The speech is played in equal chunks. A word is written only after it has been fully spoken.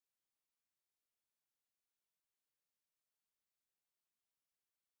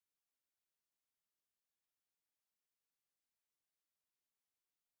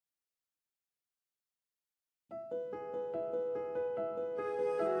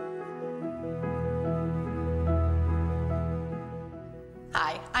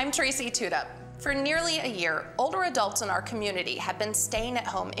Hi, I'm Tracy Tudup. For nearly a year, older adults in our community have been staying at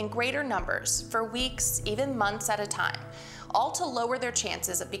home in greater numbers for weeks, even months at a time, all to lower their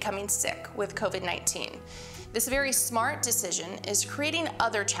chances of becoming sick with COVID-19. This very smart decision is creating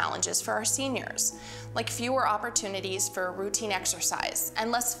other challenges for our seniors, like fewer opportunities for routine exercise and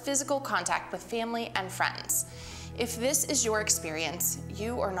less physical contact with family and friends. If this is your experience,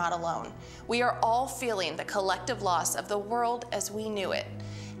 you are not alone. We are all feeling the collective loss of the world as we knew it.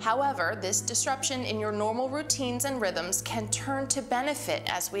 However, this disruption in your normal routines and rhythms can turn to benefit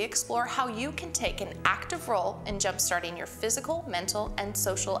as we explore how you can take an active role in jumpstarting your physical, mental, and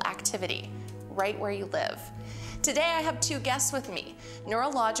social activity right where you live. Today I have two guests with me,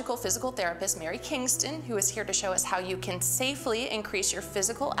 neurological physical therapist Mary Kingston, who is here to show us how you can safely increase your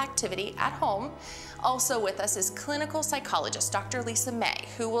physical activity at home. Also with us is clinical psychologist Dr. Lisa May,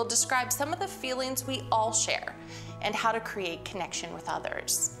 who will describe some of the feelings we all share and how to create connection with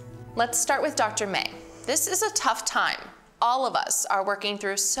others. Let's start with Dr. May. This is a tough time. All of us are working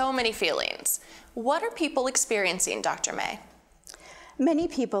through so many feelings. What are people experiencing, Dr. May? Many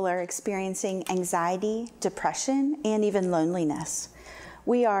people are experiencing anxiety, depression, and even loneliness.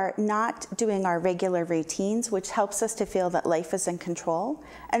 We are not doing our regular routines, which helps us to feel that life is in control,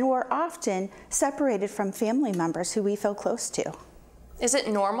 and we're often separated from family members who we feel close to. Is it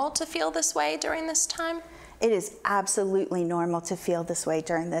normal to feel this way during this time? It is absolutely normal to feel this way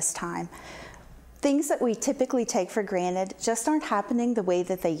during this time. Things that we typically take for granted just aren't happening the way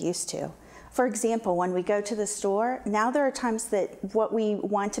that they used to. For example, when we go to the store, now there are times that what we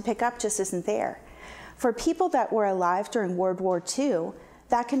want to pick up just isn't there. For people that were alive during World War II,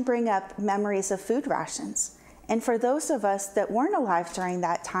 that can bring up memories of food rations. And for those of us that weren't alive during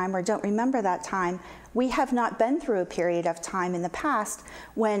that time or don't remember that time, we have not been through a period of time in the past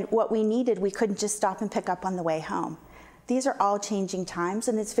when what we needed, we couldn't just stop and pick up on the way home. These are all changing times,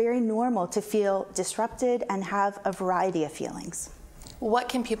 and it's very normal to feel disrupted and have a variety of feelings. What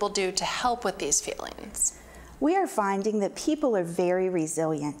can people do to help with these feelings? We are finding that people are very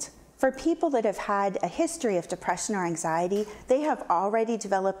resilient. For people that have had a history of depression or anxiety, they have already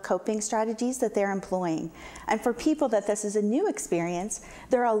developed coping strategies that they're employing. And for people that this is a new experience,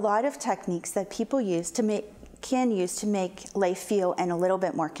 there are a lot of techniques that people can use to make life feel in a little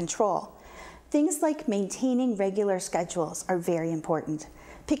bit more control. Things like maintaining regular schedules are very important.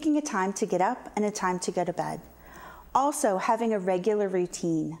 Picking a time to get up and a time to go to bed. Also, having a regular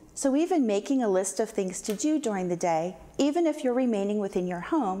routine. So even making a list of things to do during the day, even if you're remaining within your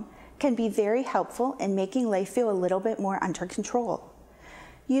home, can be very helpful in making life feel a little bit more under control.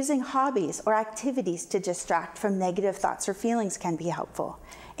 Using hobbies or activities to distract from negative thoughts or feelings can be helpful.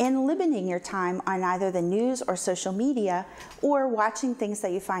 And limiting your time on either the news or social media or watching things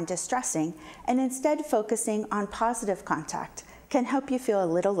that you find distressing, and instead focusing on positive contact can help you feel a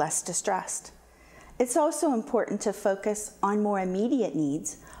little less distressed. It's also important to focus on more immediate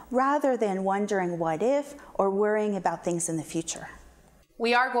needs rather than wondering what if or worrying about things in the future.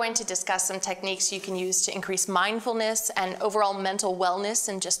 We are going to discuss some techniques you can use to increase mindfulness and overall mental wellness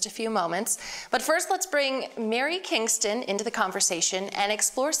in just a few moments. But first, let's bring Mary Kingston into the conversation and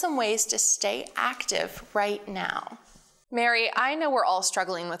explore some ways to stay active right now. Mary, I know we're all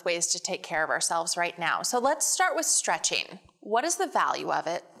struggling with ways to take care of ourselves right now. So let's start with stretching. What is the value of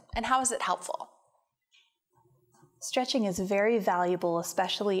it, and how is it helpful? Stretching is very valuable,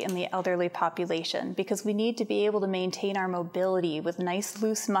 especially in the elderly population, because we need to be able to maintain our mobility with nice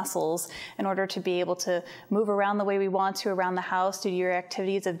loose muscles in order to be able to move around the way we want to around the house, do your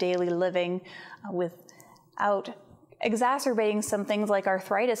activities of daily living without exacerbating some things like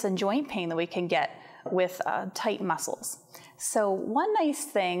arthritis and joint pain that we can get with tight muscles. So one nice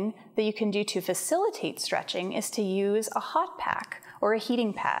thing that you can do to facilitate stretching is to use a hot pack or a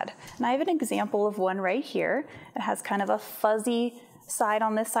heating pad. And I have an example of one right here. It has kind of a fuzzy side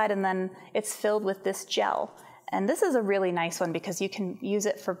on this side, and then it's filled with this gel. And this is a really nice one because you can use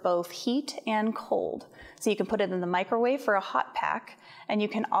it for both heat and cold. So you can put it in the microwave for a hot pack, and you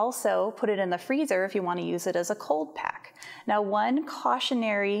can also put it in the freezer if you want to use it as a cold pack. Now, one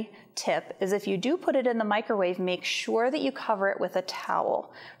cautionary tip is if you do put it in the microwave, make sure that you cover it with a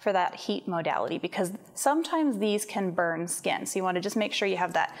towel for that heat modality, because sometimes these can burn skin. So you want to just make sure you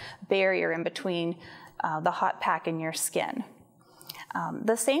have that barrier in between the hot pack and your skin.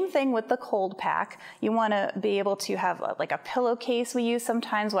 The same thing with the cold pack. You want to be able to have like a pillowcase we use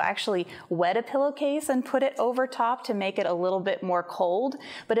sometimes. We'll actually wet a pillowcase and put it over top to make it a little bit more cold,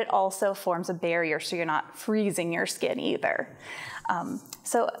 but it also forms a barrier so you're not freezing your skin either.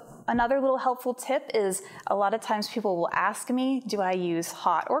 So Another little helpful tip is a lot of times people will ask me, do I use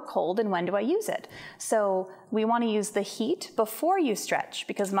hot or cold and when do I use it? So we want to use the heat before you stretch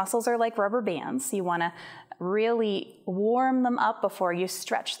because muscles are like rubber bands. You want to really warm them up before you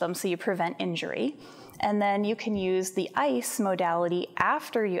stretch them so you prevent injury. And then you can use the ice modality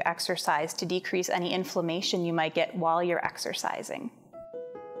after you exercise to decrease any inflammation you might get while you're exercising.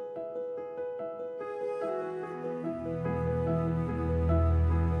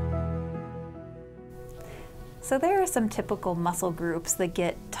 So there are some typical muscle groups that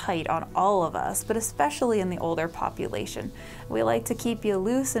get tight on all of us, but especially in the older population. We like to keep you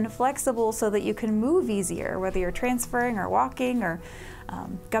loose and flexible so that you can move easier, whether you're transferring or walking or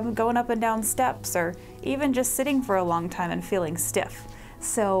going up and down steps or even just sitting for a long time and feeling stiff.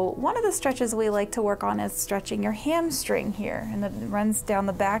 So one of the stretches we like to work on is stretching your hamstring here, and it runs down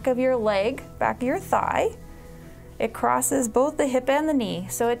the back of your leg, back of your thigh. It crosses both the hip and the knee,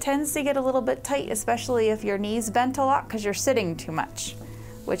 so it tends to get a little bit tight, especially if your knee's bent a lot because you're sitting too much,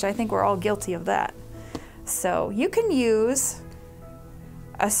 which I think we're all guilty of that. So you can use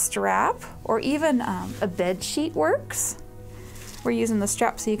a strap or even a bed sheet works. We're using the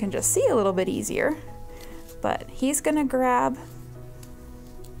strap so you can just see a little bit easier, but he's gonna grab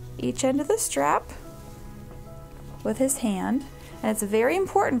each end of the strap with his hand. And it's very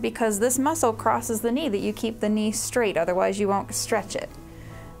important because this muscle crosses the knee that you keep the knee straight, otherwise you won't stretch it.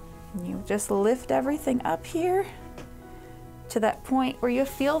 And you just lift everything up here to that point where you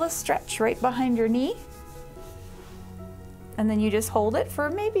feel the stretch right behind your knee. And then you just hold it for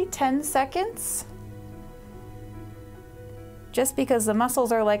maybe 10 seconds. Just because the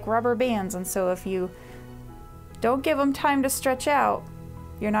muscles are like rubber bands, and so if you don't give them time to stretch out,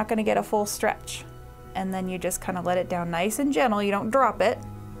 you're not going to get a full stretch. And then you just kind of let it down nice and gentle. You don't drop it.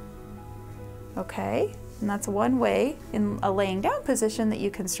 Okay, and that's one way in a laying down position that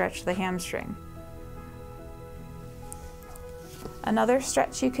you can stretch the hamstring. Another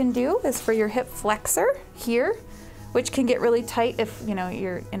stretch you can do is for your hip flexor here, which can get really tight if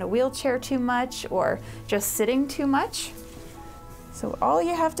you're in a wheelchair too much or just sitting too much. So all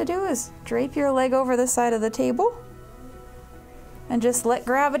you have to do is drape your leg over the side of the table and just let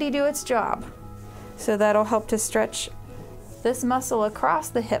gravity do its job. So that'll help to stretch this muscle across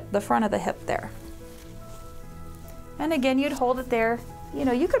the hip, the front of the hip there. And again, you'd hold it there.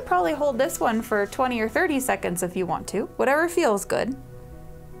 You could probably hold this one for 20 or 30 seconds if you want to, whatever feels good.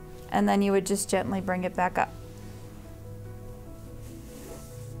 And then you would just gently bring it back up.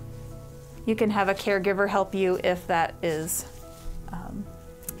 You can have a caregiver help you if that is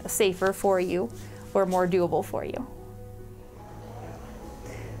safer for you or more doable for you.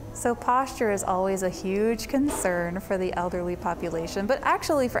 So posture is always a huge concern for the elderly population, but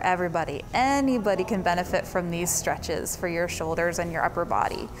actually for everybody. Anybody can benefit from these stretches for your shoulders and your upper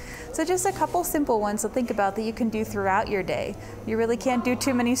body. So just a couple simple ones to think about that you can do throughout your day. You really can't do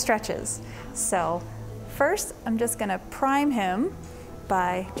too many stretches. So first, I'm just gonna prime him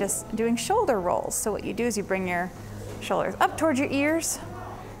by just doing shoulder rolls. So what you do is you bring your shoulders up towards your ears,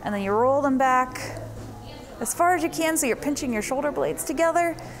 and then you roll them back as far as you can so you're pinching your shoulder blades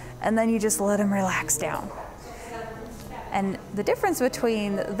together, and then you just let them relax down. And the difference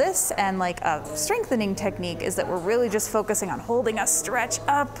between this and like a strengthening technique is that we're really just focusing on holding a stretch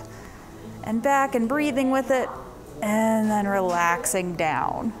up and back and breathing with it, and then relaxing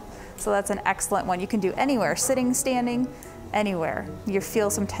down. So that's an excellent one. You can do anywhere, sitting, standing, anywhere. You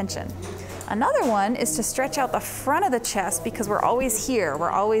feel some tension. Another one is to stretch out the front of the chest because we're always here.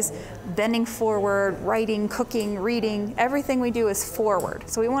 We're always bending forward, writing, cooking, reading. Everything we do is forward.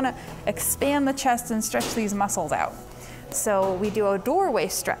 So we want to expand the chest and stretch these muscles out. So we do a doorway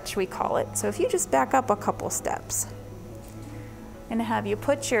stretch, we call it. So if you just back up a couple steps, I'm going to have you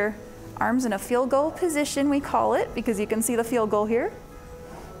put your arms in a field goal position, we call it, because you can see the field goal here.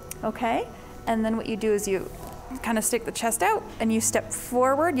 Okay? And then what you do is you kind of stick the chest out and you step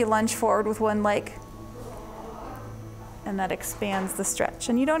forward, you lunge forward with one leg, and that expands the stretch.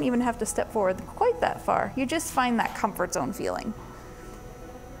 And you don't even have to step forward quite that far. You just find that comfort zone feeling.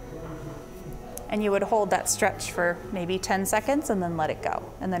 And you would hold that stretch for maybe 10 seconds and then let it go,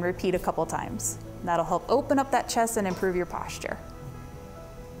 and then repeat a couple times. That'll help open up that chest and improve your posture.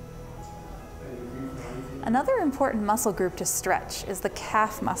 Another important muscle group to stretch is the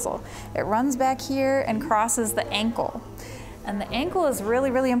calf muscle. It runs back here and crosses the ankle. And the ankle is really,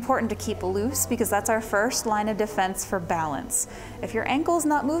 really important to keep loose because that's our first line of defense for balance. If your ankle's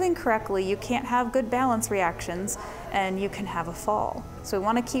not moving correctly, you can't have good balance reactions and you can have a fall. So we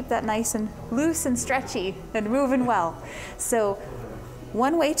want to keep that nice and loose and stretchy and moving well. So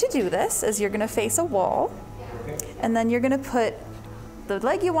one way to do this is you're going to face a wall, and then you're going to put the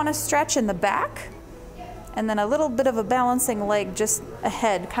leg you want to stretch in the back, and then a little bit of a balancing leg just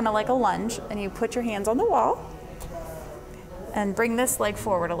ahead, kind of like a lunge, and you put your hands on the wall and bring this leg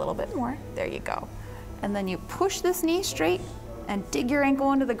forward a little bit more. There you go. And then you push this knee straight and dig your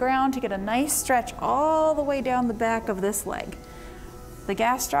ankle into the ground to get a nice stretch all the way down the back of this leg. The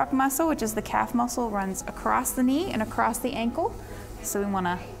gastroc muscle, which is the calf muscle, runs across the knee and across the ankle. So we want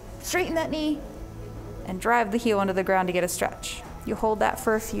to straighten that knee and drive the heel into the ground to get a stretch. You hold that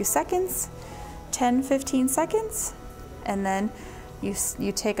for a few seconds, 10, 15 seconds, and then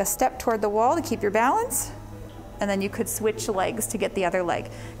you take a step toward the wall to keep your balance, and then you could switch legs to get the other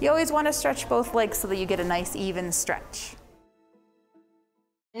leg. You always want to stretch both legs so that you get a nice even stretch.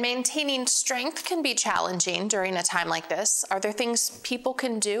 Maintaining strength can be challenging during a time like this. Are there things people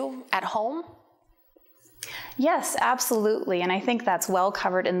can do at home? Yes, absolutely, and I think that's well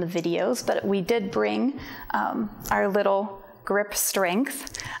covered in the videos, but we did bring our little grip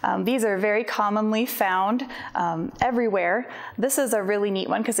strength. These are very commonly found everywhere. This is a really neat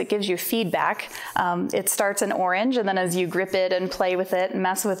one because it gives you feedback. It starts in orange, and then as you grip it and play with it and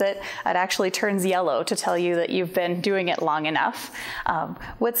mess with it, it actually turns yellow to tell you that you've been doing it long enough.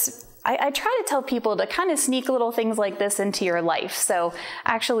 I try to tell people to kind of sneak little things like this into your life. So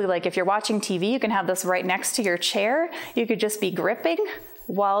actually, like if you're watching TV, you can have this right next to your chair. You could just be gripping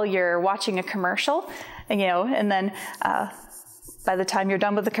while you're watching a commercial, and then by the time you're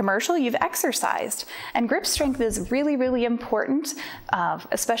done with the commercial, you've exercised. And grip strength is really, really important,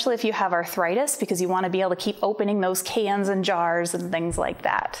 especially if you have arthritis, because you want to be able to keep opening those cans and jars and things like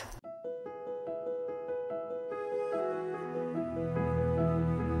that.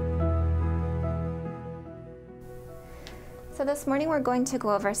 So this morning we're going to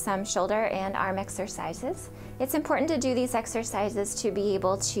go over some shoulder and arm exercises. It's important to do these exercises to be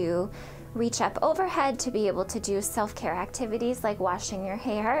able to reach up overhead, to be able to do self-care activities like washing your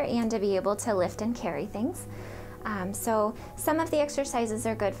hair, and to be able to lift and carry things. So some of the exercises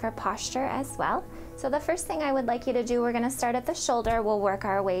are good for posture as well. So the first thing I would like you to do, we're going to start at the shoulder, we'll work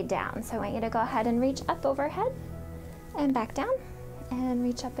our way down. So I want you to go ahead and reach up overhead and back down, and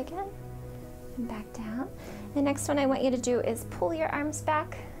reach up again and back down. The next one I want you to do is pull your arms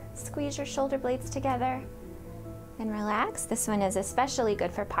back, squeeze your shoulder blades together, and relax. This one is especially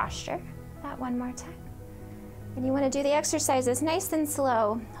good for posture. That one more time. And you want to do the exercises nice and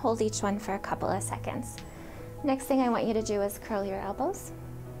slow. Hold each one for a couple of seconds. Next thing I want you to do is curl your elbows,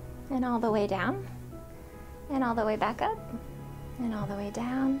 and all the way down, and all the way back up, and all the way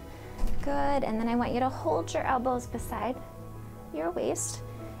down. Good. And then I want you to hold your elbows beside your waist,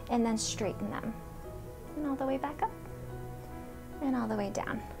 and then straighten them. And all the way back up, and all the way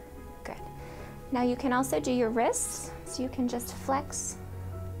down. Good. Now you can also do your wrists, so you can just flex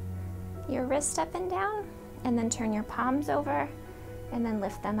your wrist up and down, and then turn your palms over, and then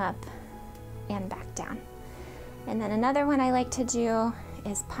lift them up and back down. And then another one I like to do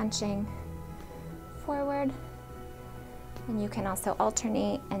is punching forward, and you can also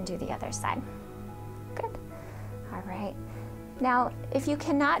alternate and do the other side. Good. All right. Now, if you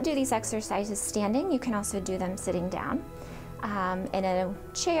cannot do these exercises standing, you can also do them sitting down in a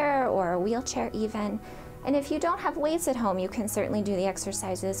chair or a wheelchair even. And if you don't have weights at home, you can certainly do the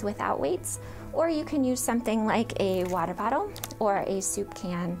exercises without weights, or you can use something like a water bottle or a soup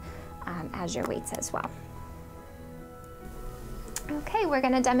can as your weights as well. Okay, we're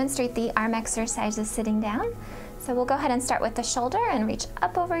going to demonstrate the arm exercises sitting down. So we'll go ahead and start with the shoulder and reach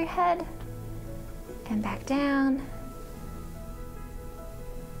up over your head and back down.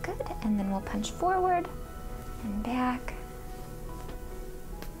 Good, and then we'll punch forward and back.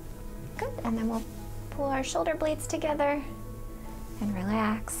 Good, and then we'll pull our shoulder blades together and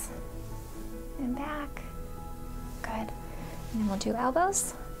relax and back. Good, and then we'll do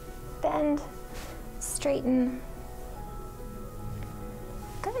elbows, bend, straighten.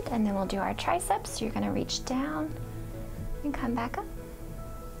 Good, and then we'll do our triceps. So you're gonna reach down and come back up.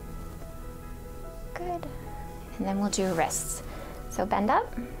 Good, and then we'll do wrists. So bend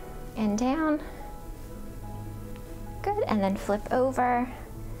up and down. Good, and then flip over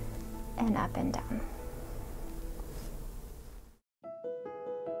and up and down.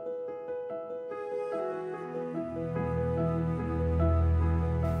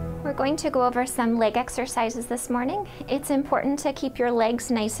 We're going to go over some leg exercises this morning. It's important to keep your legs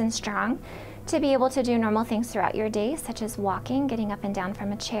nice and strong to be able to do normal things throughout your day, such as walking, getting up and down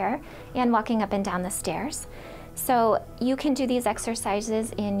from a chair, and walking up and down the stairs. So you can do these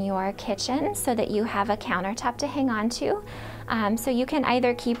exercises in your kitchen so that you have a countertop to hang on to. So you can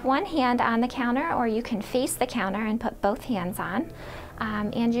either keep one hand on the counter, or you can face the counter and put both hands on.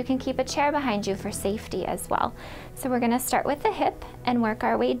 and you can keep a chair behind you for safety as well. So we're going to start with the hip and work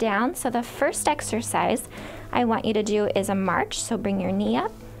our way down. So the first exercise I want you to do is a march. So bring your knee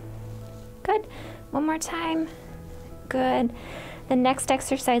up. Good. One more time. Good. The next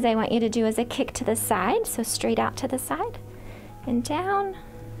exercise I want you to do is a kick to the side. So straight out to the side and down.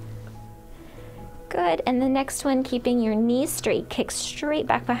 Good. And the next one, keeping your knees straight, kick straight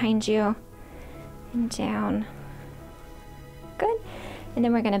back behind you and down. Good. And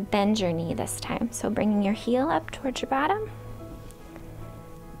then we're going to bend your knee this time. So bringing your heel up towards your bottom.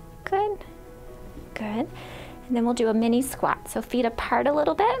 Good. Good. And then we'll do a mini squat. So feet apart a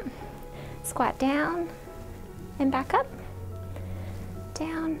little bit. Squat down and back up.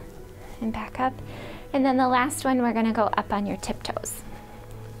 Down and back up. And then the last one, we're going to go up on your tiptoes.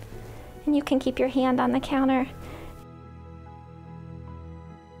 And you can keep your hand on the counter.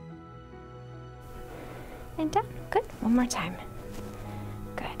 And down. Good. One more time.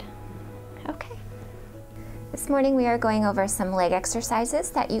 Good. Okay. This morning we are going over some leg exercises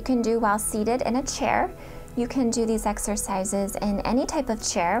that you can do while seated in a chair. You can do these exercises in any type of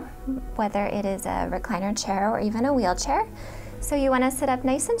chair, whether it is a recliner chair or even a wheelchair. So you want to sit up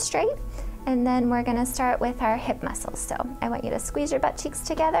nice and straight, and then we're going to start with our hip muscles. So I want you to squeeze your butt cheeks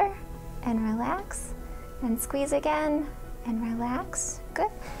together and relax, and squeeze again and relax. Good.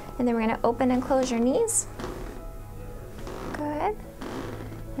 And then we're going to open and close your knees. Good.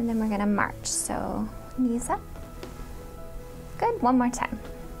 And then we're going to march. So knees up. Good. One more time.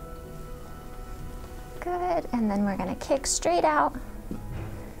 Good. And then we're going to kick straight out.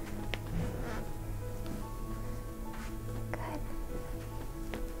 Good.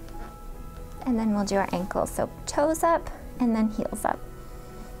 And then we'll do our ankles. So toes up and then heels up.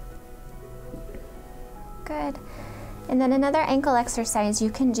 Good. And then another ankle exercise you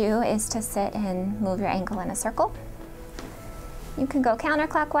can do is to sit and move your ankle in a circle. You can go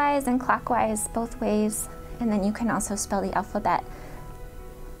counterclockwise and clockwise, both ways, and then you can also spell the alphabet.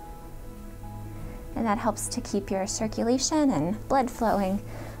 And that helps to keep your circulation and blood flowing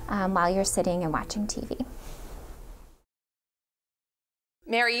while you're sitting and watching TV.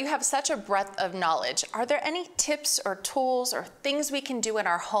 Mary, you have such a breadth of knowledge. Are there any tips or tools or things we can do in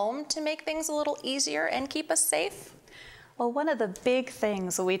our home to make things a little easier and keep us safe? Well, one of the big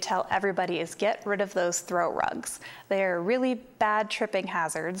things we tell everybody is get rid of those throw rugs. They are really bad tripping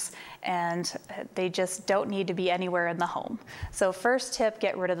hazards, and they just don't need to be anywhere in the home. So first tip,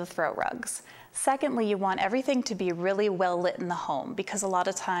 get rid of the throw rugs. Secondly, you want everything to be really well lit in the home, because a lot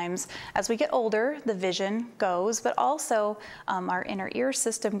of times as we get older, the vision goes, but also our inner ear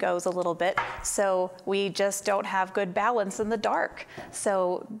system goes a little bit, so we just don't have good balance in the dark.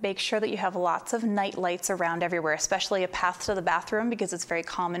 So make sure that you have lots of night lights around everywhere, especially a path to the bathroom, because it's very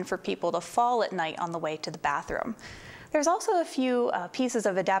common for people to fall at night on the way to the bathroom. There's also a few pieces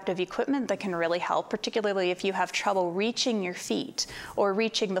of adaptive equipment that can really help, particularly if you have trouble reaching your feet or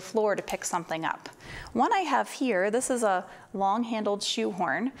reaching the floor to pick something up. One I have here, this is a long-handled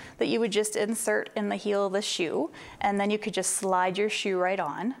shoehorn that you would just insert in the heel of the shoe, and then you could just slide your shoe right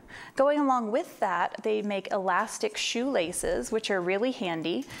on. Going along with that, they make elastic shoelaces, which are really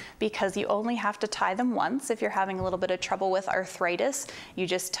handy because you only have to tie them once. If you're having a little bit of trouble with arthritis, you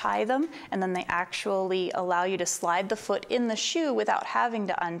just tie them, and then they actually allow you to slide the foot in the shoe without having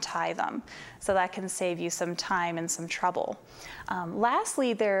to untie them. So that can save you some time and some trouble.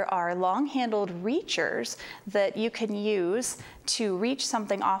 Lastly, there are long-handled reachers that you can use to reach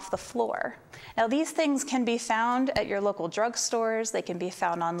something off the floor. Now, these things can be found at your local drugstores. They can be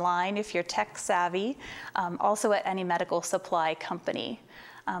found online if you're tech savvy, also at any medical supply company.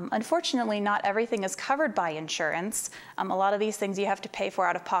 Unfortunately, not everything is covered by insurance. A lot of these things you have to pay for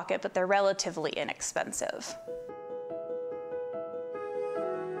out of pocket, but they're relatively inexpensive.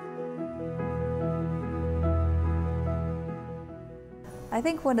 I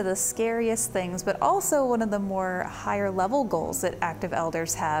think one of the scariest things, but also one of the more higher level goals that active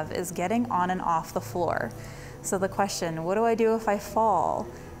elders have, is getting on and off the floor. So the question, what do I do if I fall?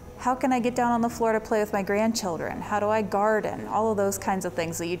 How can I get down on the floor to play with my grandchildren? How do I garden? All of those kinds of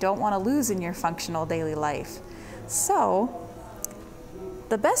things that you don't want to lose in your functional daily life. So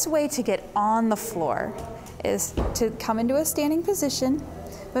the best way to get on the floor is to come into a standing position,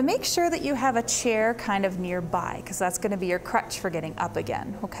 but make sure that you have a chair kind of nearby, because that's going to be your crutch for getting up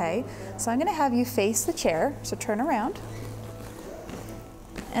again, okay? So I'm going to have you face the chair, so turn around.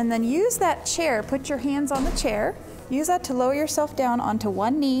 And then use that chair, put your hands on the chair, use that to lower yourself down onto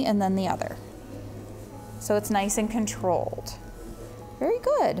one knee and then the other. So it's nice and controlled. Very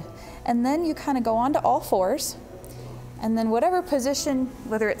good. And then you kind of go onto all fours, and then whatever position,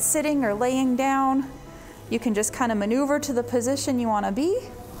 whether it's sitting or laying down, You can just kind of maneuver to the position you want to be.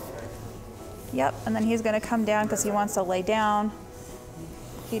 Yep, and then he's going to come down because he wants to lay down.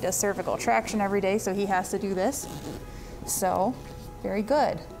 He does cervical traction every day, so he has to do this. So, very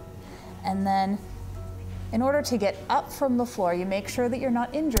good. And then, in order to get up from the floor, you make sure that you're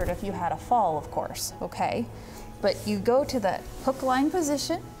not injured if you had a fall, of course, okay? But you go to the hook line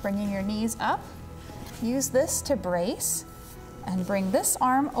position, bringing your knees up. Use this to brace, and bring this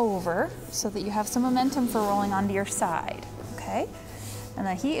arm over so that you have some momentum for rolling onto your side, okay? And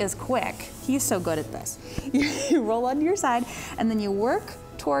then he is quick. He's so good at this. You roll onto your side, and then you work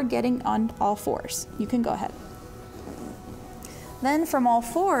toward getting on all fours. You can go ahead. Then from all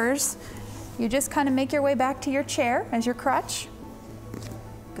fours, you just kind of make your way back to your chair as your crutch.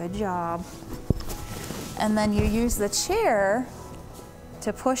 Good job. And then you use the chair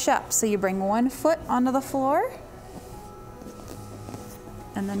to push up. So you bring one foot onto the floor,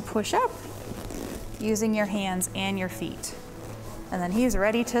 and then push up using your hands and your feet. And then he's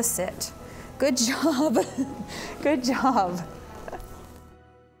ready to sit. Good job. Good job.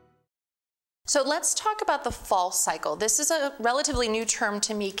 So let's talk about the fall cycle. This is a relatively new term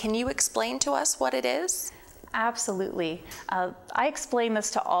to me. Can you explain to us what it is? Absolutely. I explain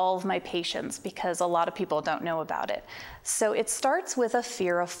this to all of my patients because a lot of people don't know about it. So it starts with a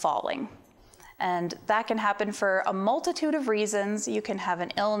fear of falling. And that can happen for a multitude of reasons. You can have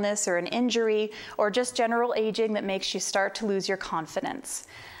an illness or an injury or just general aging that makes you start to lose your confidence.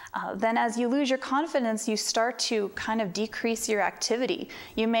 Then as you lose your confidence, you start to kind of decrease your activity.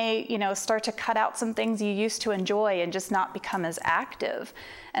 You may, start to cut out some things you used to enjoy and just not become as active.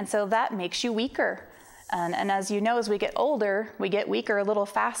 And so that makes you weaker. And as you know, as we get older, we get weaker a little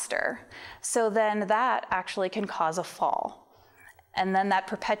faster. So then that actually can cause a fall. And then that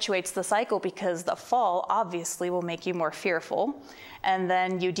perpetuates the cycle because the fall obviously will make you more fearful. And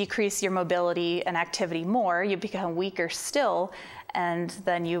then you decrease your mobility and activity more, you become weaker still, and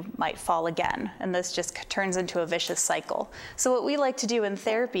then you might fall again. And this just turns into a vicious cycle. So what we like to do in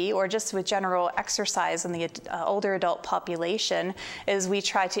therapy, or just with general exercise in the older adult population, is we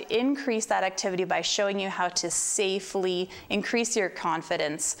try to increase that activity by showing you how to safely increase your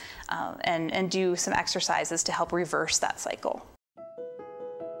confidence and do some exercises to help reverse that cycle.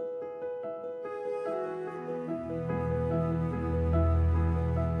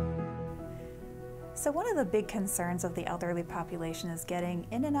 So one of the big concerns of the elderly population is getting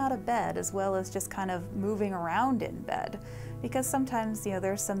in and out of bed, as well as just kind of moving around in bed. Because sometimes,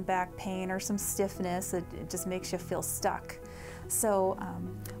 there's some back pain or some stiffness, it just makes you feel stuck. So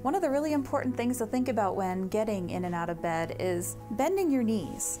one of the really important things to think about when getting in and out of bed is bending your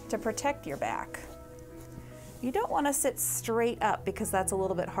knees to protect your back. You don't want to sit straight up because that's a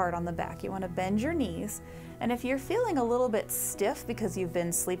little bit hard on the back. You want to bend your knees. And if you're feeling a little bit stiff because you've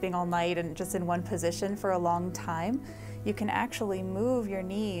been sleeping all night and just in one position for a long time, you can actually move your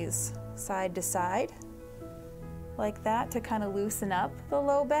knees side to side like that to kind of loosen up the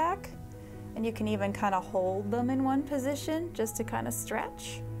low back. And you can even kind of hold them in one position just to kind of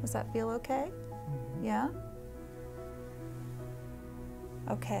stretch. Does that feel okay? Yeah?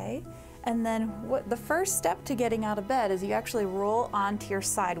 Okay. And then the first step to getting out of bed is you actually roll onto your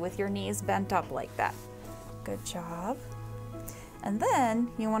side with your knees bent up like that. Good job. And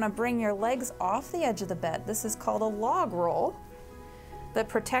then you want to bring your legs off the edge of the bed. This is called a log roll that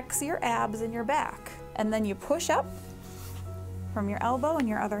protects your abs and your back. And then you push up from your elbow and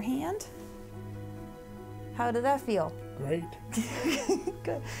your other hand. How did that feel? Great.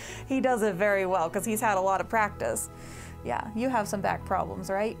 Good. He does it very well because he's had a lot of practice. Yeah, you have some back problems,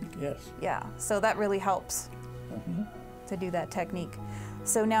 right? Yes. Yeah, so that really helps to do that technique.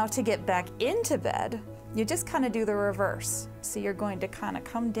 So now to get back into bed, you just kind of do the reverse. So you're going to kind of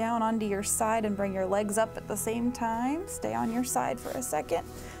come down onto your side and bring your legs up at the same time. Stay on your side for a second,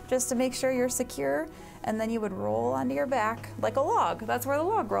 just to make sure you're secure. And then you would roll onto your back like a log. That's where the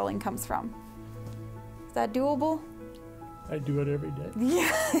log rolling comes from. Is that doable? I do it every day.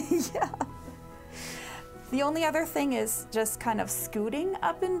 Yeah. The only other thing is just kind of scooting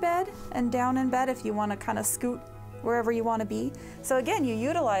up in bed and down in bed if you want to kind of scoot wherever you want to be. So again, you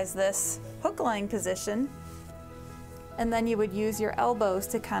utilize this hook lying position, and then you would use your elbows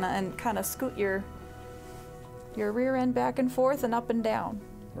to kind of scoot your rear end back and forth and up and down.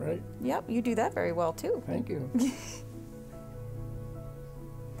 Right. Yep, you do that very well too. Thank you.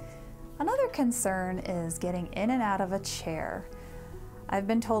 Another concern is getting in and out of a chair. I've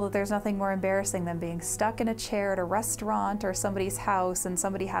been told that there's nothing more embarrassing than being stuck in a chair at a restaurant or somebody's house and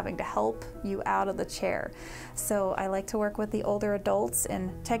somebody having to help you out of the chair. So I like to work with the older adults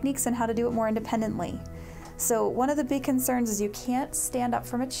and techniques on how to do it more independently. So one of the big concerns is you can't stand up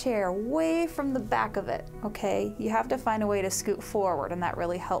from a chair way from the back of it, okay? You have to find a way to scoot forward, and that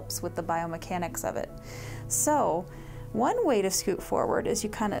really helps with the biomechanics of it. So one way to scoot forward is you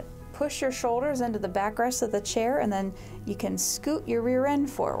kind of push your shoulders into the backrest of the chair, and then you can scoot your rear end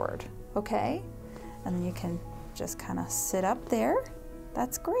forward, okay? And then you can just kind of sit up there.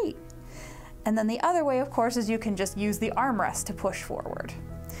 That's great. And then the other way, of course, is you can just use the armrest to push forward.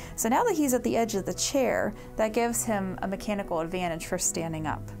 So now that he's at the edge of the chair, that gives him a mechanical advantage for standing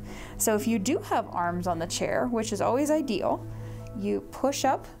up. So if you do have arms on the chair, which is always ideal, you push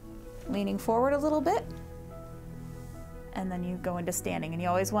up, leaning forward a little bit, and then you go into standing. And you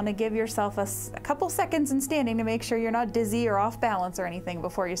always want to give yourself a couple seconds in standing to make sure you're not dizzy or off balance or anything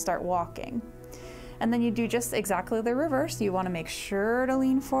before you start walking. And then you do just exactly the reverse. You want to make sure to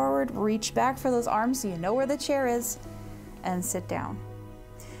lean forward, reach back for those arms so you know where the chair is, and sit down.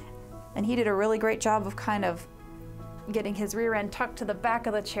 And he did a really great job of kind of getting his rear end tucked to the back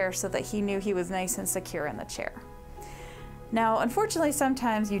of the chair so that he knew he was nice and secure in the chair. Now, unfortunately,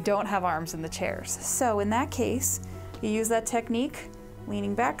 sometimes you don't have arms in the chairs. So in that case, you use that technique,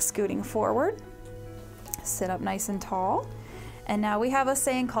 leaning back, scooting forward, sit up nice and tall. And now we have a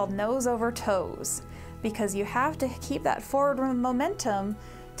saying called nose over toes, because you have to keep that forward momentum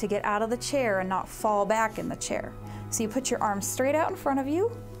to get out of the chair and not fall back in the chair. So you put your arms straight out in front of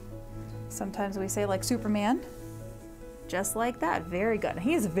you. Sometimes we say like Superman, just like that. Very good.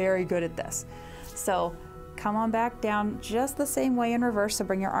 He is very good at this. So come on back down just the same way in reverse. So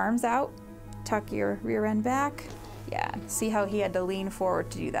bring your arms out, tuck your rear end back. Yeah, see how he had to lean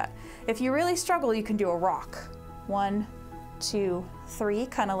forward to do that. If you really struggle, you can do a rock. 1, 2, 3,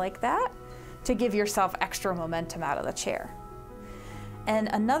 kind of like that, to give yourself extra momentum out of the chair. And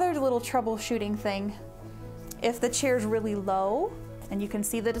another little troubleshooting thing, if the chair's really low, and you can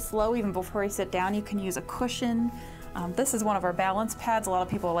see that it's low even before you sit down, you can use a cushion. This is one of our balance pads. A lot of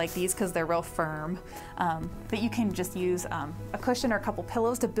people like these because they're real firm. But you can just use a cushion or a couple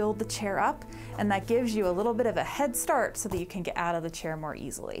pillows to build the chair up, and that gives you a little bit of a head start so that you can get out of the chair more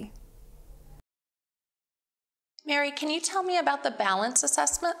easily. Mary, can you tell me about the balance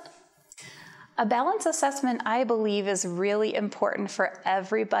assessment? A balance assessment, I believe, is really important for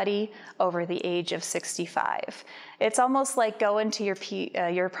everybody over the age of 65. It's almost like going to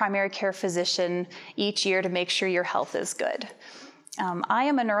your primary care physician each year to make sure your health is good. I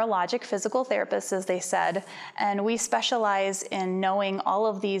am a neurologic physical therapist, as they said, and we specialize in knowing all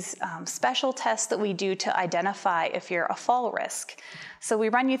of these special tests that we do to identify if you're a fall risk. So we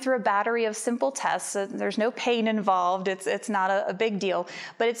run you through a battery of simple tests. There's no pain involved. It's not a big deal,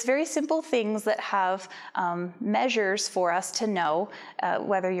 but it's very simple things that have measures for us to know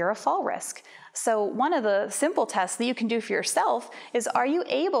whether you're a fall risk. So one of the simple tests that you can do for yourself is, are you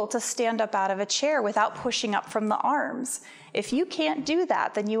able to stand up out of a chair without pushing up from the arms? If you can't do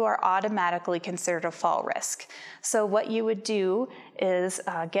that, then you are automatically considered a fall risk. So what you would do is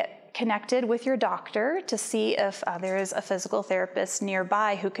get connected with your doctor to see if there is a physical therapist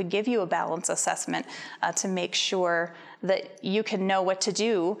nearby who could give you a balance assessment to make sure that you can know what to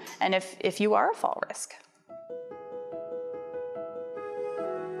do and if you are a fall risk.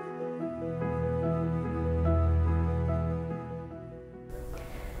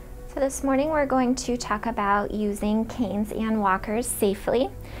 So this morning we're going to talk about using canes and walkers safely.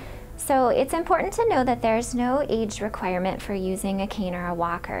 So it's important to know that there's no age requirement for using a cane or a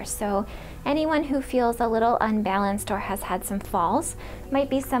walker. So anyone who feels a little unbalanced or has had some falls might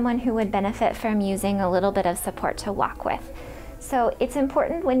be someone who would benefit from using a little bit of support to walk with. So it's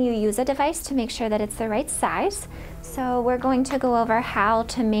important when you use a device to make sure that it's the right size. So we're going to go over how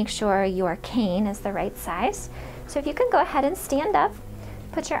to make sure your cane is the right size. So if you can go ahead and stand up,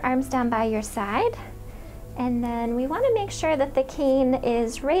 put your arms down by your side, and then we want to make sure that the cane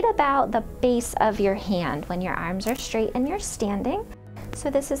is right about the base of your hand when your arms are straight and you're standing. So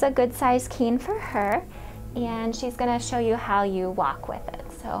this is a good size cane for her, and she's going to show you how you walk with it.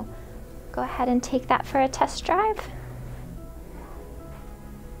 So go ahead and take that for a test drive.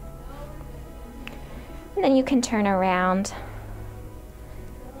 And then you can turn around.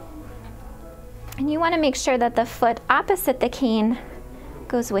 And you want to make sure that the foot opposite the cane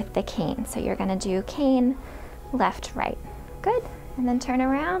goes with the cane. So you're going to do cane, left, right. Good. And then turn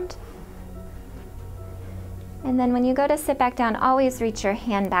around. And then when you go to sit back down, always reach your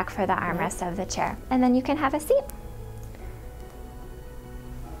hand back for the armrest of the chair. And then you can have a seat.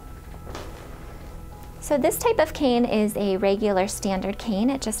 So this type of cane is a regular standard cane.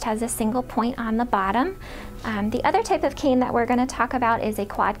 It just has a single point on the bottom. The other type of cane that we're going to talk about is a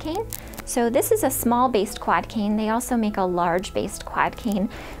quad cane. So this is a small based quad cane. They also make a large based quad cane,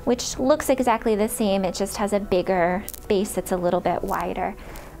 which looks exactly the same. It just has a bigger base. It's a little bit wider.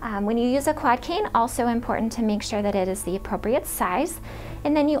 When you use a quad cane, also important to make sure that it is the appropriate size.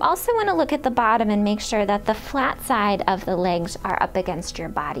 And then you also want to look at the bottom and make sure that the flat side of the legs are up against your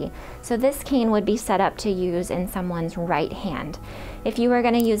body. So this cane would be set up to use in someone's right hand. If you were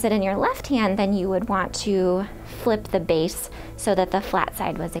going to use it in your left hand, then you would want to flip the base so that the flat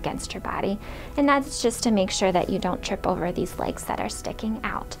side was against your body. And that's just to make sure that you don't trip over these legs that are sticking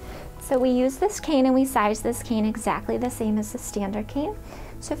out. So we use this cane and we size this cane exactly the same as the standard cane.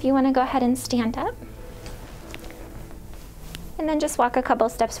 So if you want to go ahead and stand up, and then just walk a couple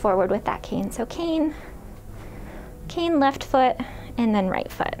steps forward with that cane. So cane, left foot, and then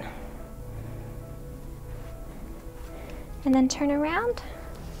right foot. And then turn around.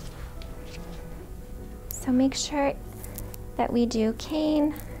 So make sure that we do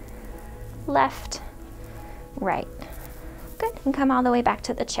cane, left, right. Good, and come all the way back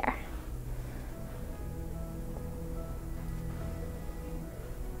to the chair.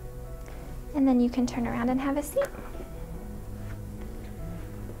 And then you can turn around and have a seat.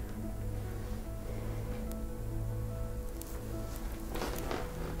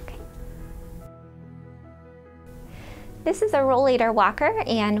 This is a rollator walker,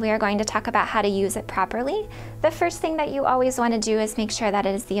 and we are going to talk about how to use it properly. The first thing that you always want to do is make sure that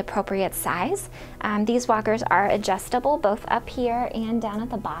it is the appropriate size. These walkers are adjustable both up here and down at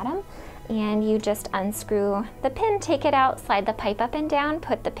the bottom. And you just unscrew the pin, take it out, slide the pipe up and down,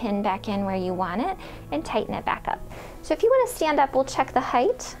 put the pin back in where you want it, and tighten it back up. So if you want to stand up, we'll check the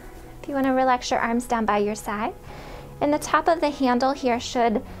height. If you want to relax your arms down by your side. And the top of the handle here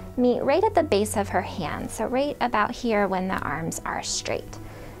should meet right at the base of her hand, so right about here when the arms are straight.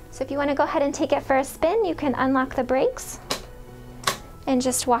 So if you want to go ahead and take it for a spin, you can unlock the brakes and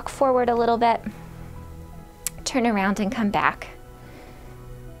just walk forward a little bit, turn around and come back.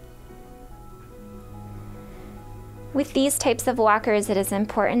 With these types of walkers, it is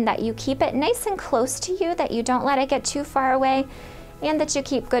important that you keep it nice and close to you, that you don't let it get too far away, and that you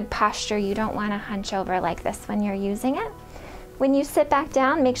keep good posture. You don't want to hunch over like this when you're using it. When you sit back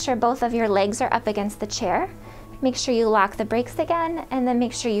down, make sure both of your legs are up against the chair. Make sure you lock the brakes again, and then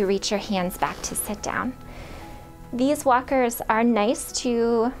make sure you reach your hands back to sit down. These walkers are nice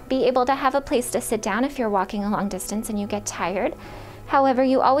to be able to have a place to sit down if you're walking a long distance and you get tired. However,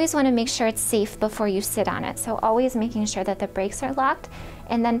 you always want to make sure it's safe before you sit on it. So always making sure that the brakes are locked,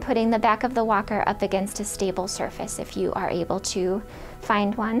 and then putting the back of the walker up against a stable surface if you are able to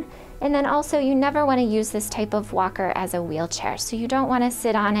find one. And then also, you never want to use this type of walker as a wheelchair. So you don't want to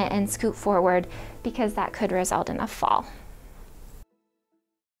sit on it and scoot forward, because that could result in a fall.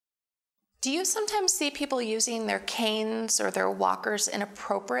 Do you sometimes see people using their canes or their walkers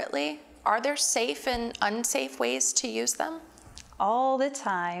inappropriately? Are there safe and unsafe ways to use them? All the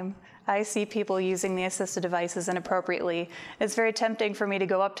time. I see people using the assisted devices inappropriately. It's very tempting for me to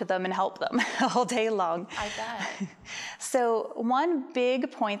go up to them and help them all day long. I bet. So one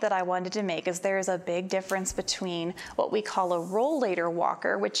big point that I wanted to make is there's a big difference between what we call a rollator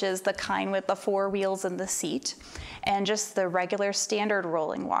walker, which is the kind with the 4 wheels in the seat, and just the regular standard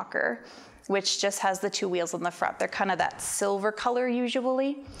rolling walker, which just has the 2 wheels in the front. They're kind of that silver color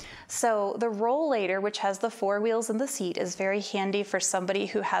usually. So the rollator, which has the 4 wheels in the seat, is very handy for somebody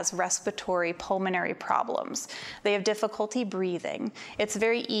who has respiratory pulmonary problems. They have difficulty breathing. It's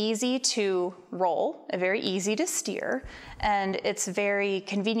very easy to roll, very easy to steer, and it's very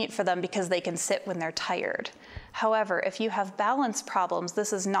convenient for them because they can sit when they're tired. However, if you have balance problems,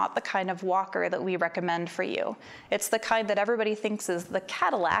 this is not the kind of walker that we recommend for you. It's the kind that everybody thinks is the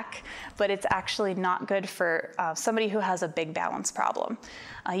Cadillac, but it's actually not good for somebody who has a big balance problem.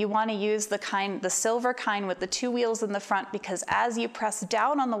 You want to use the silver kind with the 2 wheels in the front, because as you press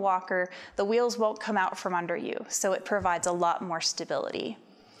down on the walker, the wheels won't come out from under you, so it provides a lot more stability.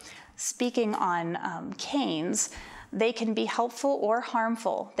 Speaking on canes, they can be helpful or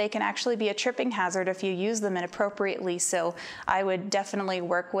harmful. They can actually be a tripping hazard if you use them inappropriately, so I would definitely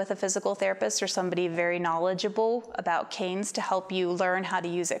work with a physical therapist or somebody very knowledgeable about canes to help you learn how to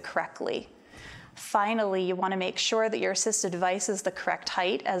use it correctly. Finally, you want to make sure that your assisted device is the correct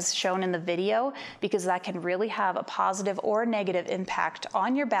height as shown in the video, because that can really have a positive or negative impact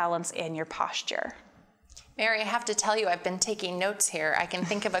on your balance and your posture. Mary, I have to tell you, I've been taking notes here. I can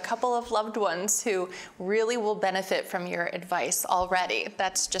think of a couple of loved ones who really will benefit from your advice already.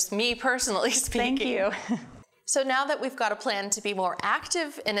 That's just me personally speaking. Thank you. So now that we've got a plan to be more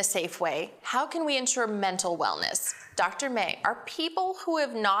active in a safe way, how can we ensure mental wellness? Dr. May, are people who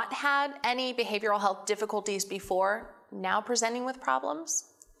have not had any behavioral health difficulties before now presenting with problems?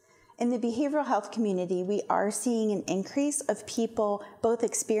 In the behavioral health community, we are seeing an increase of people both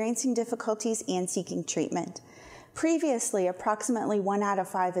experiencing difficulties and seeking treatment. Previously, approximately 1 out of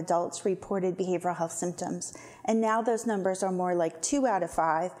 5 adults reported behavioral health symptoms, and now those numbers are more like 2 out of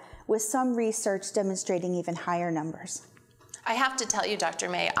 5, with some research demonstrating even higher numbers. I have to tell you, Dr.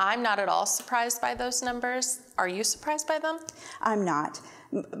 May, I'm not at all surprised by those numbers. Are you surprised by them? I'm not.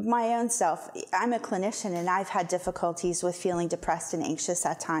 My own self, I'm a clinician and I've had difficulties with feeling depressed and anxious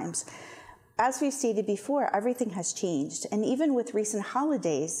at times. As we've stated before, everything has changed, and even with recent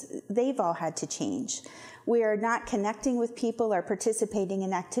holidays, they've all had to change. We are not connecting with people or participating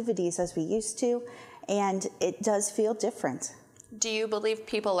in activities as we used to, and it does feel different. Do you believe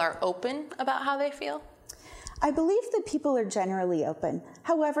people are open about how they feel? I believe that people are generally open.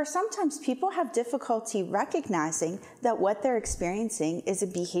 However, sometimes people have difficulty recognizing that what they're experiencing is a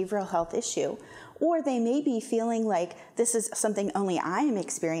behavioral health issue, or they may be feeling like this is something only I am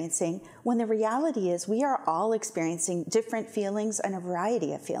experiencing, when the reality is we are all experiencing different feelings and a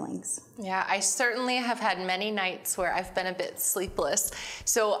variety of feelings. Yeah, I certainly have had many nights where I've been a bit sleepless.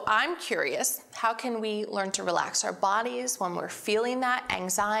 So I'm curious, how can we learn to relax our bodies when we're feeling that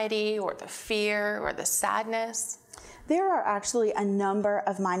anxiety or the fear or the sadness? There are actually a number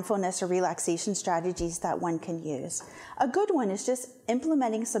of mindfulness or relaxation strategies that one can use. A good one is just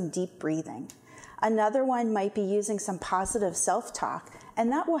implementing some deep breathing. Another one might be using some positive self-talk,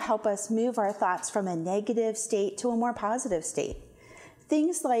 and that will help us move our thoughts from a negative state to a more positive state.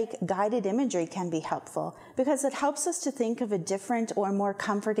 Things like guided imagery can be helpful because it helps us to think of a different or more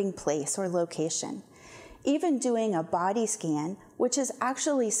comforting place or location. Even doing a body scan, which is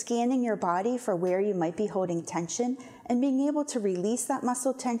actually scanning your body for where you might be holding tension and being able to release that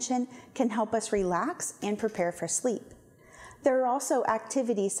muscle tension, can help us relax and prepare for sleep. There are also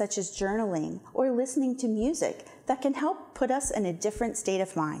activities such as journaling or listening to music that can help put us in a different state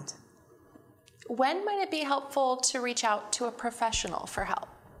of mind. When might it be helpful to reach out to a professional for help?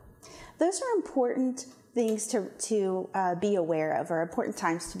 Those are important things to be aware of, or important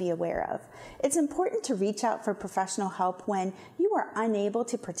times to be aware of. It's important to reach out for professional help when you are unable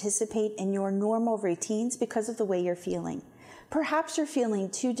to participate in your normal routines because of the way you're feeling. Perhaps you're feeling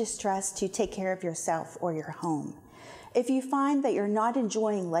too distressed to take care of yourself or your home. If you find that you're not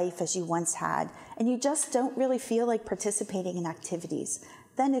enjoying life as you once had, and you just don't really feel like participating in activities,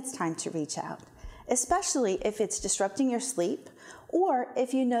 then it's time to reach out, especially if it's disrupting your sleep, or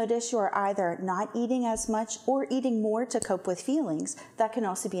if you notice you're either not eating as much or eating more to cope with feelings. That can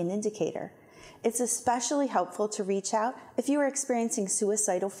also be an indicator. It's especially helpful to reach out if you are experiencing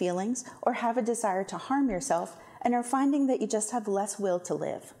suicidal feelings or have a desire to harm yourself and are finding that you just have less will to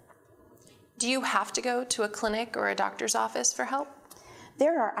live. Do you have to go to a clinic or a doctor's office for help?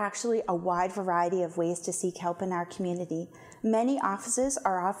 There are actually a wide variety of ways to seek help in our community. Many offices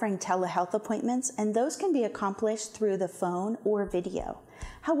are offering telehealth appointments, and those can be accomplished through the phone or video.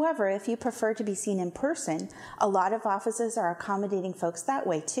 However, if you prefer to be seen in person, a lot of offices are accommodating folks that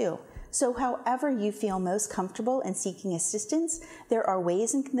way too. So however you feel most comfortable in seeking assistance, there are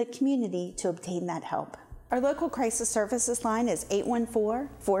ways in the community to obtain that help. Our local crisis services line is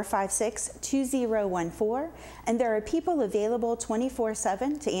 814-456-2014, and there are people available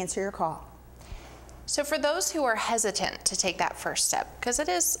 24/7 to answer your call. So for those who are hesitant to take that first step, because it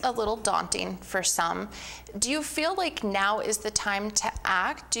is a little daunting for some, do you feel like now is the time to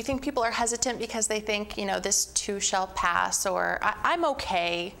act? Do you think people are hesitant because they think, this too shall pass, or I'm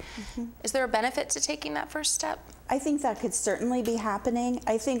okay? Is there a benefit to taking that first step? I think that could certainly be happening.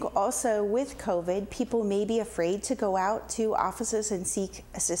 I think also with COVID, people may be afraid to go out to offices and seek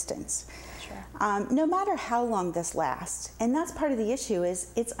assistance. Sure. No matter how long this lasts, and that's part of the issue, is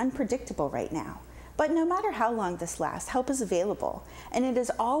it's unpredictable right now. But no matter how long this lasts, help is available. And it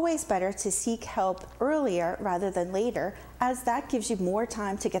is always better to seek help earlier rather than later, as that gives you more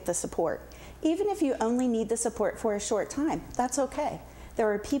time to get the support. Even if you only need the support for a short time, that's okay.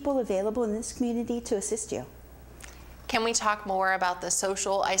 There are people available in this community to assist you. Can we talk more about the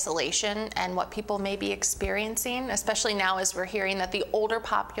social isolation and what people may be experiencing, especially now as we're hearing that the older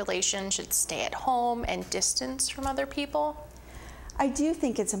population should stay at home and distance from other people? I do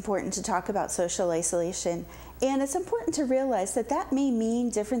think it's important to talk about social isolation, and it's important to realize that that may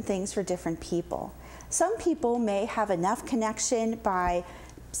mean different things for different people. Some people may have enough connection by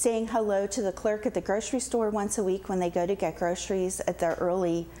saying hello to the clerk at the grocery store once a week when they go to get groceries at the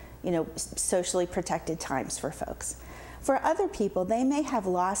early, socially protected times for folks. For other people, they may have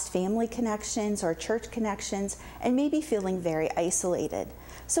lost family connections or church connections and may be feeling very isolated.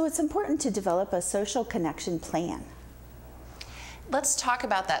 So it's important to develop a social connection plan. Let's talk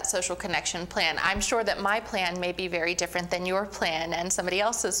about that social connection plan. I'm sure that my plan may be very different than your plan and somebody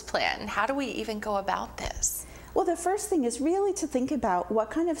else's plan. How do we even go about this? Well, the first thing is really to think about what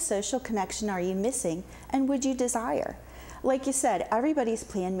kind of social connection are you missing and would you desire? Like you said, everybody's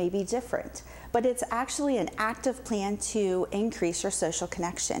plan may be different, but it's actually an active plan to increase your social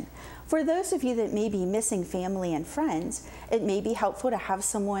connection. For those of you that may be missing family and friends, it may be helpful to have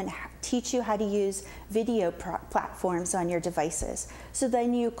someone teach you how to use video platforms on your devices. So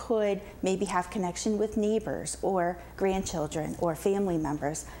then you could maybe have connection with neighbors or grandchildren or family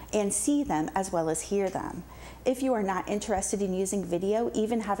members and see them as well as hear them. If you are not interested in using video,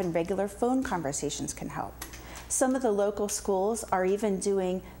 even having regular phone conversations can help. Some of the local schools are even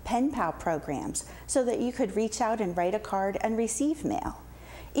doing pen pal programs so that you could reach out and write a card and receive mail.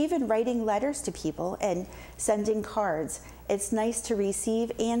 Even writing letters to people and sending cards. It's nice to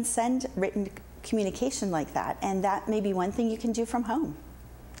receive and send written communication like that, and that may be one thing you can do from home.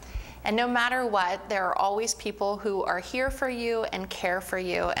 And no matter what, there are always people who are here for you and care for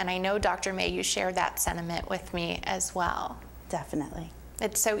you, and I know, Dr. May, you share that sentiment with me as well. Definitely.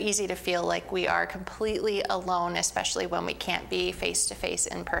 It's so easy to feel like we are completely alone, especially when we can't be face-to-face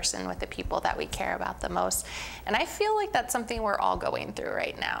in person with the people that we care about the most. And I feel like that's something we're all going through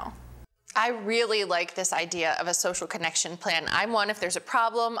right now. I really like this idea of a social connection plan. I'm one, if there's a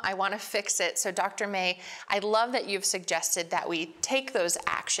problem, I want to fix it. So Dr. May, I love that you've suggested that we take those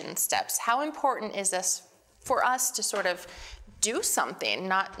action steps. How important is this for us to sort of do something,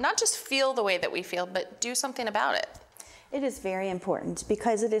 not just feel the way that we feel, but do something about it? It is very important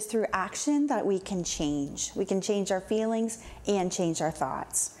because it is through action that we can change. We can change our feelings and change our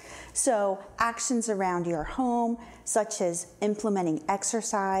thoughts. So actions around your home, such as implementing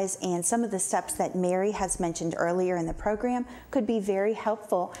exercise and some of the steps that Mary has mentioned earlier in the program, could be very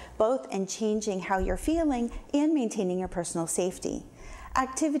helpful both in changing how you're feeling and maintaining your personal safety.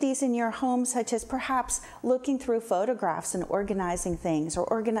 Activities in your home, such as perhaps looking through photographs and organizing things or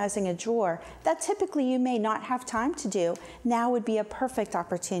organizing a drawer that typically you may not have time to do, now would be a perfect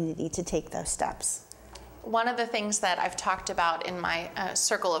opportunity to take those steps. One of the things that I've talked about in my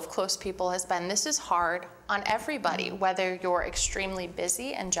circle of close people has been this is hard on everybody, whether you're extremely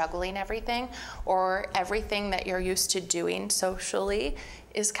busy and juggling everything or everything that you're used to doing socially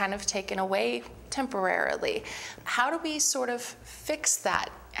is kind of taken away temporarily. How do we sort of fix that?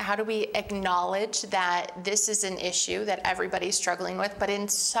 How do we acknowledge that this is an issue that everybody's struggling with, but in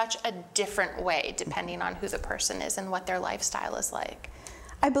such a different way, depending on who the person is and what their lifestyle is like?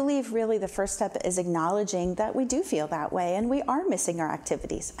 I believe really the first step is acknowledging that we do feel that way and we are missing our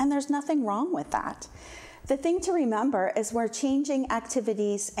activities, and there's nothing wrong with that. The thing to remember is we're changing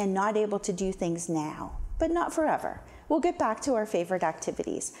activities and not able to do things now, but not forever. We'll get back to our favorite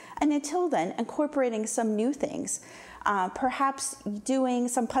activities. And until then, incorporating some new things, perhaps doing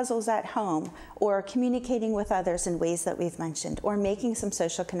some puzzles at home or communicating with others in ways that we've mentioned or making some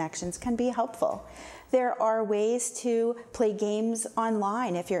social connections can be helpful. There are ways to play games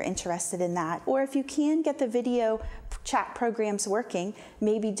online if you're interested in that, or if you can get the video chat programs working,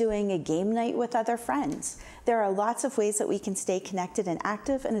 maybe doing a game night with other friends. There are lots of ways that we can stay connected and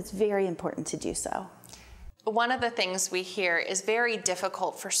active, and it's very important to do so. One of the things we hear is very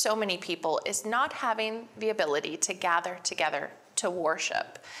difficult for so many people is not having the ability to gather together to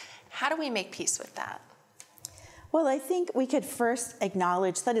worship. How do we make peace with that? Well, I think we could first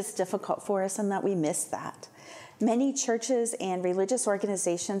acknowledge that it's difficult for us and that we miss that. Many churches and religious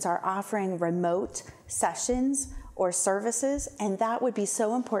organizations are offering remote sessions or services, and that would be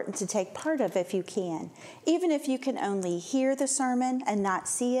so important to take part of if you can. Even if you can only hear the sermon and not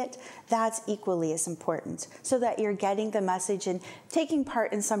see it, that's equally as important, so that you're getting the message and taking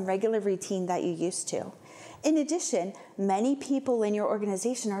part in some regular routine that you used to. In addition, many people in your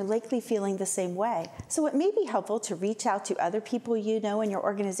organization are likely feeling the same way, so it may be helpful to reach out to other people you know in your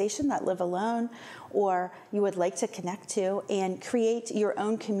organization that live alone or you would like to connect to and create your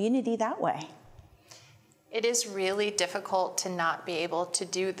own community that way. It is really difficult to not be able to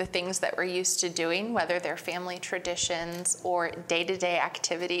do the things that we're used to doing, whether they're family traditions or day-to-day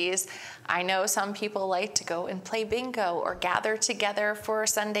activities. I know some people like to go and play bingo or gather together for a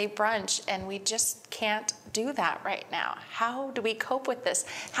Sunday brunch, and we just can't do that right now. How do we cope with this?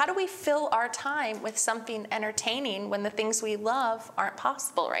 How do we fill our time with something entertaining when the things we love aren't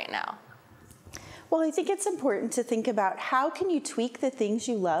possible right now? Well, I think it's important to think about how can you tweak the things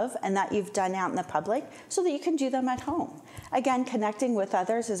you love and that you've done out in the public so that you can do them at home. Again, connecting with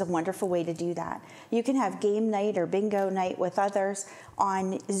others is a wonderful way to do that. You can have game night or bingo night with others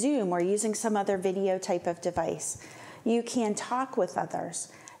on Zoom or using some other video type of device. You can talk with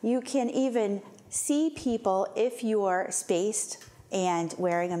others. You can even see people if you're spaced and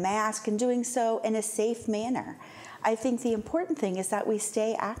wearing a mask and doing so in a safe manner. I think the important thing is that we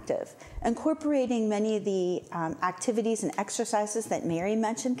stay active. Incorporating many of the activities and exercises that Mary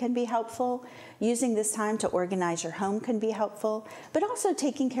mentioned can be helpful. Using this time to organize your home can be helpful, but also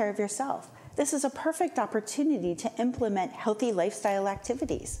taking care of yourself. This is a perfect opportunity to implement healthy lifestyle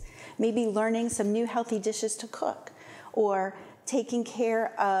activities. Maybe learning some new healthy dishes to cook, or taking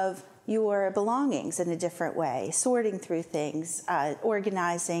care of your belongings in a different way, sorting through things,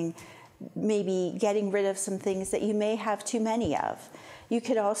 organizing, maybe getting rid of some things that you may have too many of. You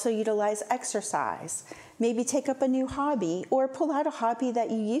could also utilize exercise, maybe take up a new hobby or pull out a hobby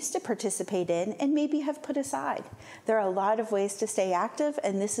that you used to participate in and maybe have put aside. There are a lot of ways to stay active,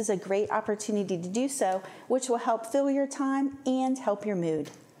 and this is a great opportunity to do so, which will help fill your time and help your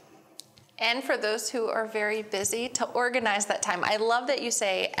mood. And for those who are very busy, to organize that time. I love that you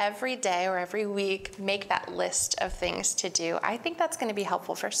say every day or every week, make that list of things to do. I think that's going to be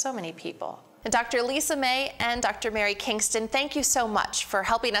helpful for so many people. And Dr. Lisa May and Dr. Mary Kingston, thank you so much for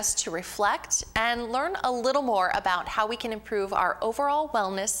helping us to reflect and learn a little more about how we can improve our overall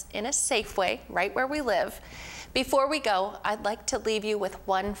wellness in a safe way, right where we live. Before we go, I'd like to leave you with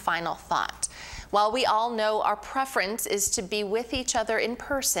one final thought. While we all know our preference is to be with each other in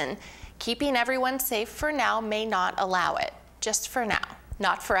person, keeping everyone safe for now may not allow it, just for now,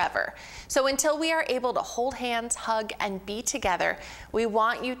 not forever. So until we are able to hold hands, hug, and be together, we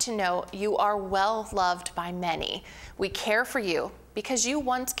want you to know you are well loved by many. We care for you because you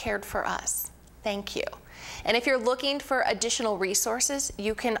once cared for us. Thank you. And if you're looking for additional resources,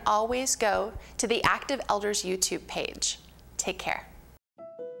 you can always go to the Active Elders YouTube page. Take care.